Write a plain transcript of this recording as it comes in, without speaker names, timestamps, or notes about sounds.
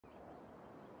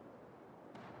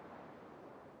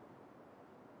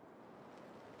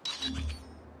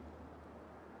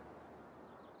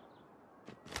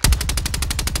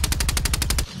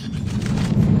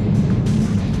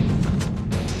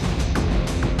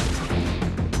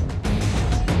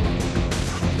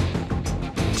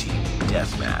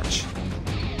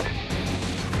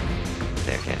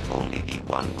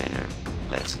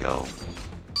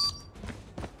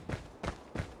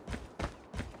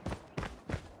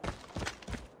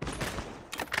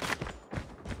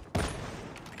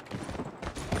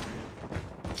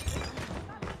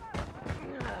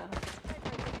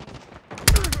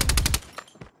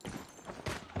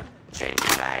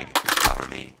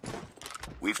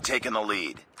You've taken the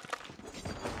lead.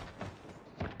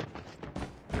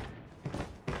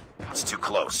 It's too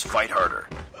close. Fight harder.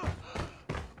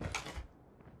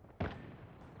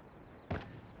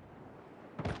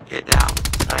 Get down,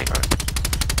 sniper.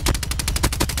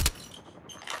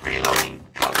 Reloading,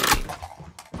 cover me.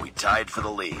 We tied for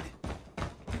the lead.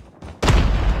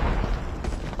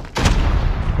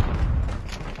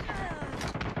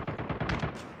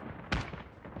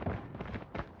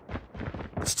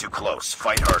 It's too close.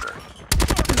 Fight harder.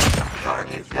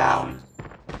 Target down.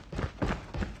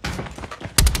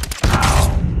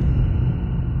 Ow.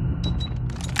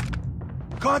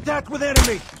 Contact with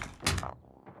enemy!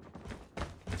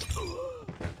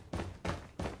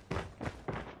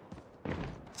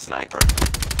 Sniper.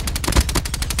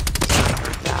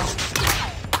 Sniper down.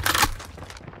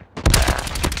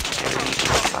 Enemy in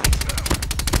sight.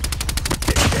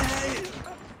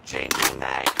 Changing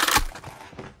mag.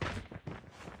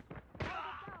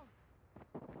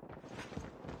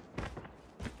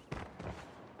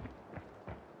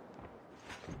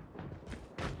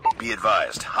 Be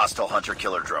advised, hostile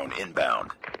hunter-killer drone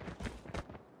inbound.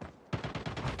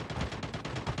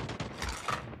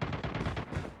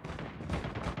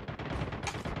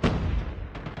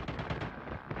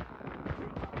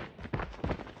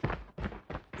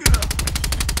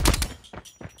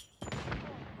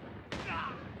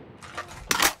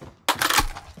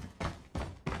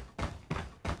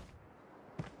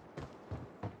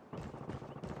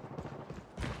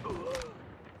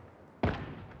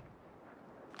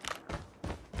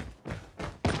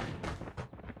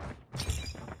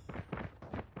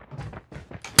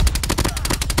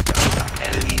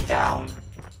 Enemy down.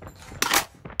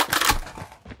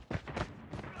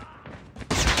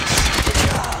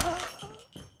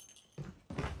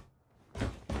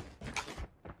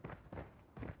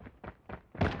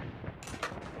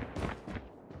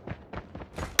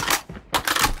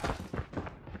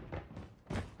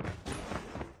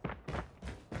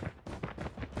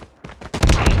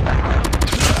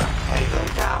 Tango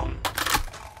down.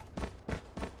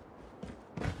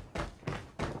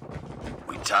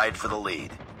 We tied for the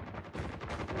lead.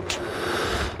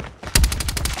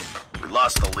 We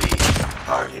lost the lead.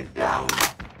 Target down.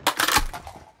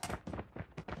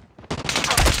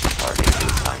 Target in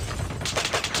sight.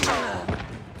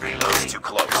 Reloading. It's too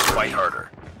close. Fight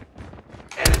harder.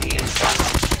 Enemy in sight.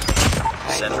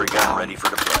 Sentry Tango gun down. ready for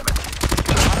deployment.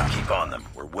 Keep on them.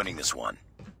 We're winning this one.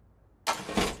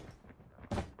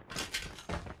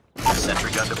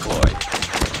 Sentry gun deployed.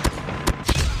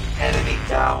 Enemy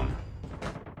down.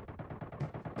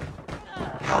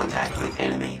 Contact with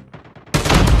enemy.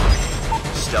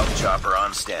 Stealth chopper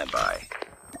on standby.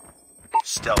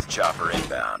 Stealth chopper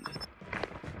inbound.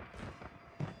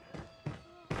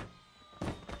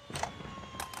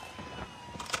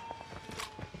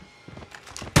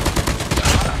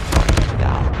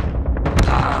 Down.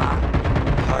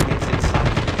 Targets in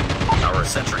sight. Our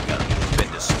sentry gun has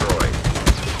been destroyed.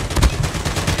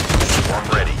 Swarm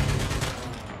ready.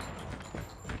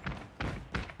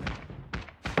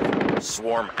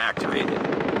 Swarm activated.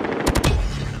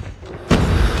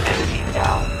 Enemy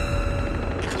down.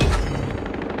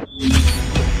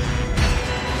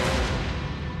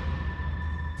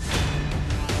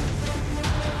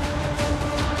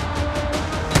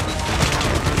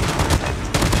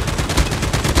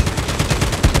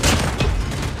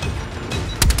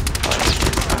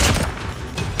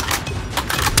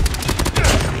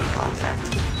 Enemy contact.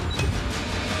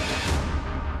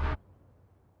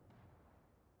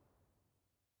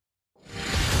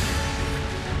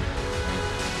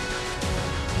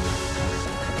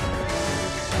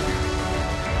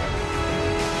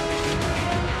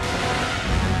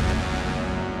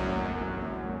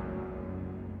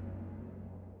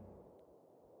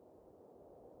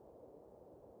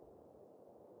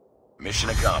 Mission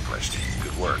accomplished.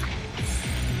 Good work.